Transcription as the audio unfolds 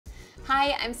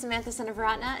Hi, I'm Samantha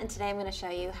Seneviratne, and today I'm going to show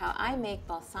you how I make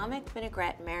balsamic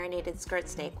vinaigrette marinated skirt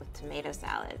steak with tomato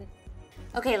salad.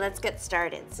 Okay, let's get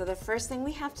started. So the first thing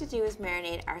we have to do is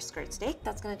marinate our skirt steak.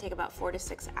 That's going to take about 4 to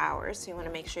 6 hours, so you want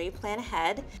to make sure you plan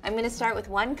ahead. I'm going to start with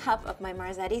 1 cup of my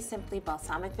Marzetti Simply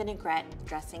balsamic vinaigrette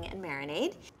dressing and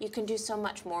marinade. You can do so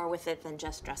much more with it than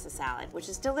just dress a salad, which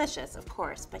is delicious, of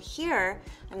course. But here,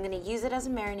 I'm going to use it as a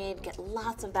marinade, get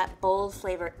lots of that bold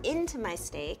flavor into my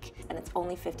steak, and it's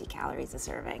only 50 calories a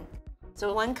serving.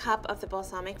 So 1 cup of the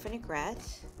balsamic vinaigrette.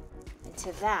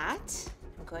 Into that,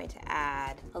 I'm going to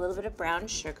add a little bit of brown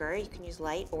sugar. You can use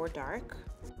light or dark.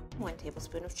 1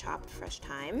 tablespoon of chopped fresh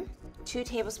thyme. 2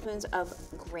 tablespoons of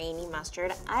grainy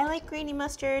mustard. I like grainy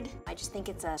mustard. I just think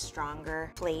it's a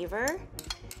stronger flavor,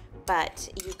 but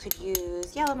you could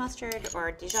use yellow mustard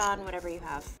or Dijon, whatever you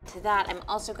have. To that, I'm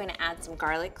also going to add some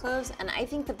garlic cloves, and I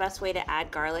think the best way to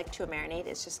add garlic to a marinade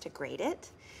is just to grate it,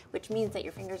 which means that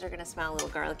your fingers are going to smell a little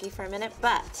garlicky for a minute,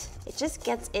 but it just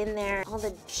gets in there. All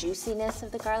the juiciness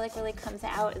of the garlic really comes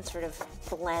out and sort of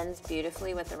blends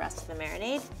beautifully with the rest of the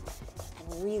marinade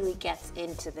and really gets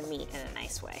into the meat in a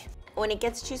nice way. When it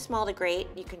gets too small to grate,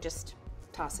 you can just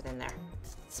toss it in there.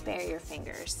 Spare your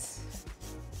fingers.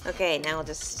 Okay, now I'll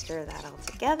just stir that all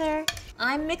together.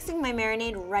 I'm mixing my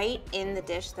marinade right in the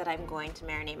dish that I'm going to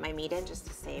marinate my meat in, just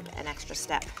to save an extra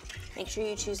step. Make sure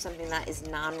you choose something that is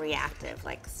non-reactive,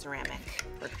 like ceramic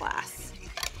or glass.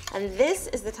 And this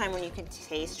is the time when you can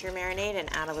taste your marinade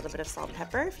and add a little bit of salt and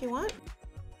pepper if you want.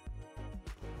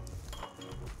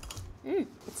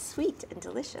 It's sweet and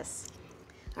delicious.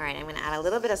 All right, I'm gonna add a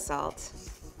little bit of salt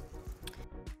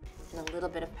and a little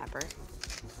bit of pepper.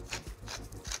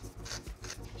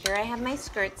 Here I have my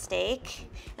skirt steak,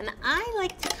 and I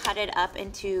like to cut it up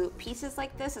into pieces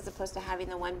like this as opposed to having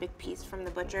the one big piece from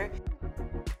the butcher.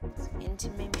 So into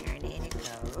my marinade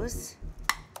it goes.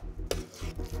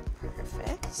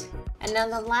 Perfect. And now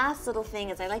the last little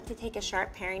thing is I like to take a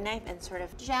sharp paring knife and sort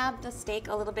of jab the steak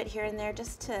a little bit here and there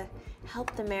just to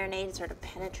help the marinade sort of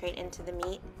penetrate into the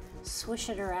meat. Swish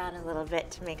it around a little bit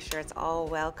to make sure it's all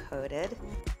well coated.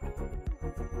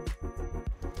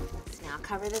 Now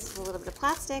cover this with a little bit of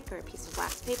plastic or a piece of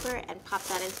wax paper and pop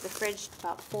that into the fridge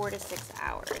about 4 to 6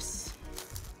 hours.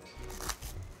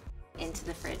 Into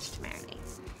the fridge to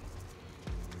marinate.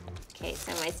 Okay,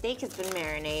 so my steak has been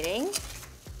marinating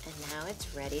and now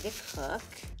it's ready to cook.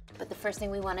 But the first thing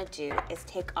we want to do is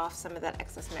take off some of that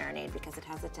excess marinade because it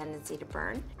has a tendency to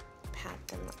burn. Pat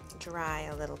them dry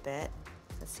a little bit.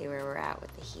 Let's see where we're at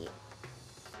with the heat.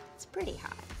 It's pretty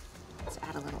hot. Let's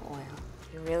add a little oil.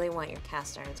 You really want your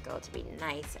cast iron skillet to be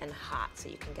nice and hot so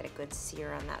you can get a good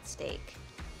sear on that steak.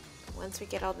 Once we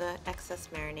get all the excess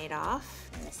marinade off,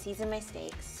 I'm gonna season my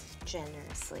steaks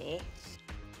generously.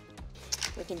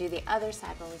 We can do the other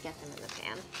side when we get them in the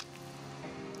pan.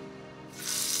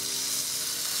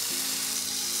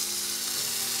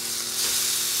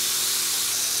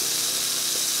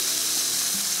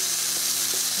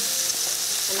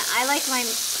 And I like my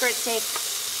skirt steak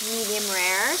medium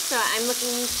rare, so I'm looking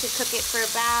to cook it for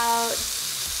about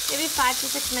maybe 5 to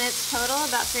 6 minutes total,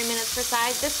 about 3 minutes per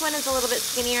side. This one is a little bit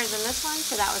skinnier than this one,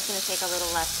 so that one's going to take a little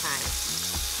less time.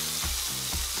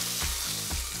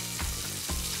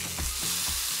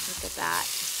 Look at that.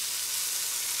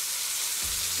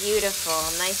 Beautiful,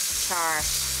 nice char.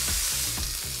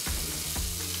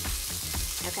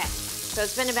 Okay, so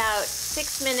it's been about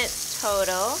 6 minutes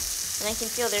total, and I can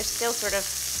feel there's still sort of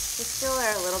they still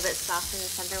are a little bit soft in the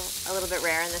center, a little bit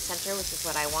rare in the center, which is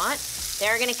what I want.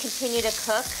 They're going to continue to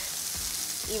cook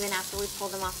even after we pull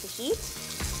them off the heat.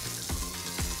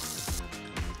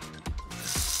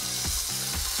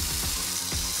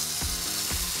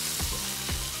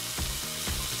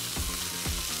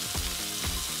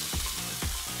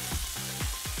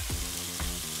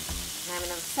 And I'm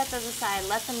going to set those aside,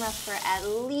 let them rest for at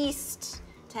least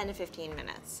 10 to 15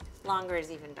 minutes. Longer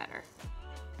is even better.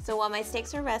 So while my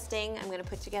steaks are resting, I'm gonna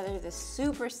put together this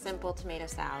super simple tomato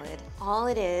salad. All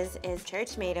it is cherry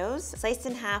tomatoes, sliced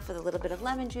in half with a little bit of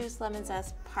lemon juice, lemon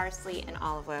zest, parsley, and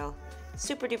olive oil.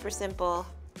 Super duper simple,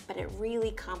 but it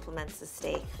really complements the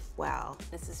steak well.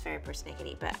 This is very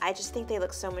persnickety, but I just think they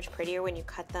look so much prettier when you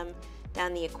cut them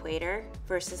down the equator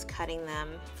versus cutting them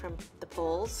from the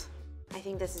poles. I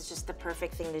think this is just the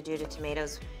perfect thing to do to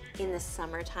tomatoes in the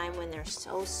summertime when they're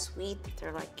so sweet that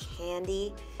they're like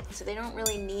candy. So they don't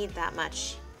really need that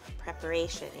much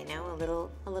preparation, you know? A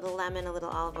little lemon, a little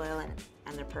olive oil,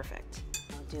 and they're perfect.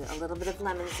 I'll do a little bit of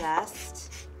lemon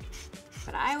zest,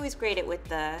 but I always grate it with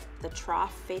the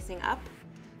trough facing up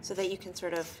so that you can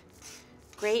sort of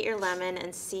grate your lemon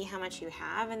and see how much you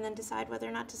have and then decide whether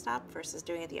or not to stop versus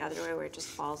doing it the other way where it just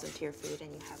falls into your food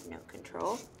and you have no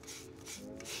control.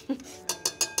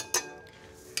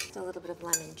 Just a little bit of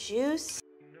lemon juice.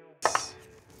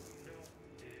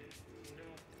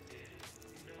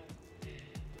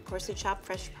 Coarsely chopped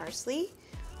fresh parsley.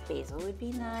 Basil would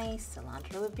be nice,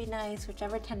 cilantro would be nice,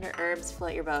 whichever tender herbs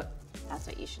float your boat, that's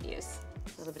what you should use.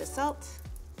 A little bit of salt,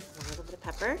 a little bit of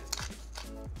pepper,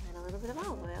 and a little bit of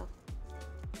olive oil.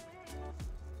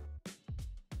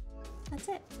 That's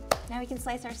it. Now we can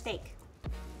slice our steak.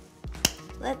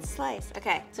 Let's slice.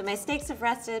 Okay, so my steaks have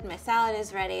rested, my salad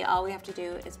is ready. All we have to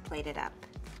do is plate it up.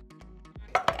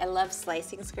 I love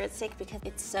slicing skirt steak because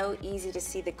it's so easy to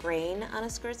see the grain on a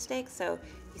skirt steak. So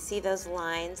you see those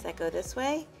lines that go this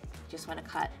way, you just want to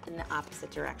cut in the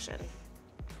opposite direction.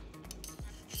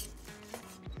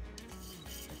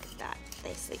 Look at that,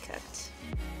 nicely cooked.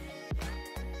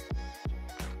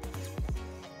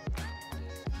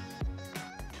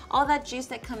 All that juice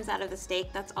that comes out of the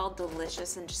steak, that's all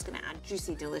delicious and just gonna add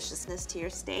juicy deliciousness to your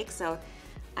steak. So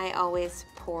I always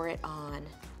pour it on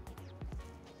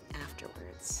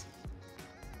afterwards.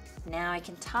 Now I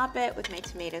can top it with my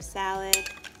tomato salad.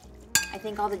 I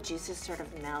think all the juices sort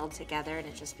of meld together and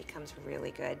it just becomes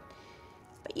really good.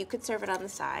 But you could serve it on the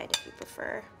side if you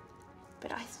prefer.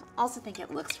 But I also think it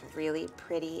looks really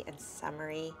pretty and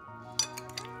summery.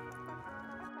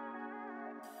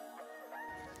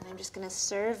 And I'm just gonna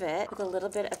serve it with a little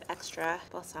bit of extra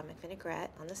balsamic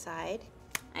vinaigrette on the side.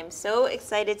 I'm so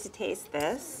excited to taste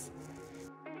this.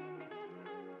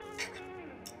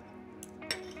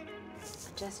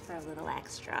 Just for a little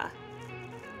extra.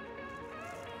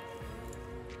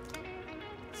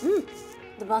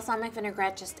 The balsamic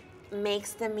vinaigrette just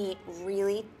makes the meat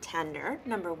really tender,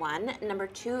 number one. Number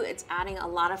two, it's adding a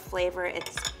lot of flavor.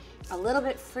 It's a little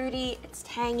bit fruity, it's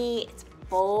tangy, it's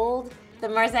bold. The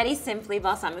Marzetti Simply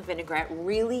balsamic vinaigrette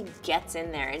really gets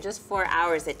in there. In just 4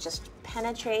 hours, it just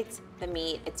penetrates the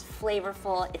meat. It's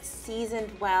flavorful, it's seasoned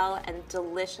well, and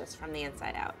delicious from the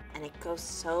inside out. And it goes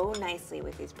so nicely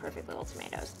with these perfect little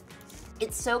tomatoes.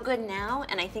 It's so good now,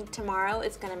 and I think tomorrow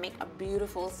it's gonna make a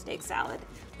beautiful steak salad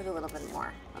with a little bit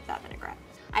more of that vinaigrette.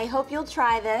 I hope you'll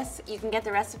try this. You can get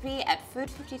the recipe at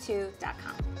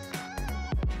food52.com.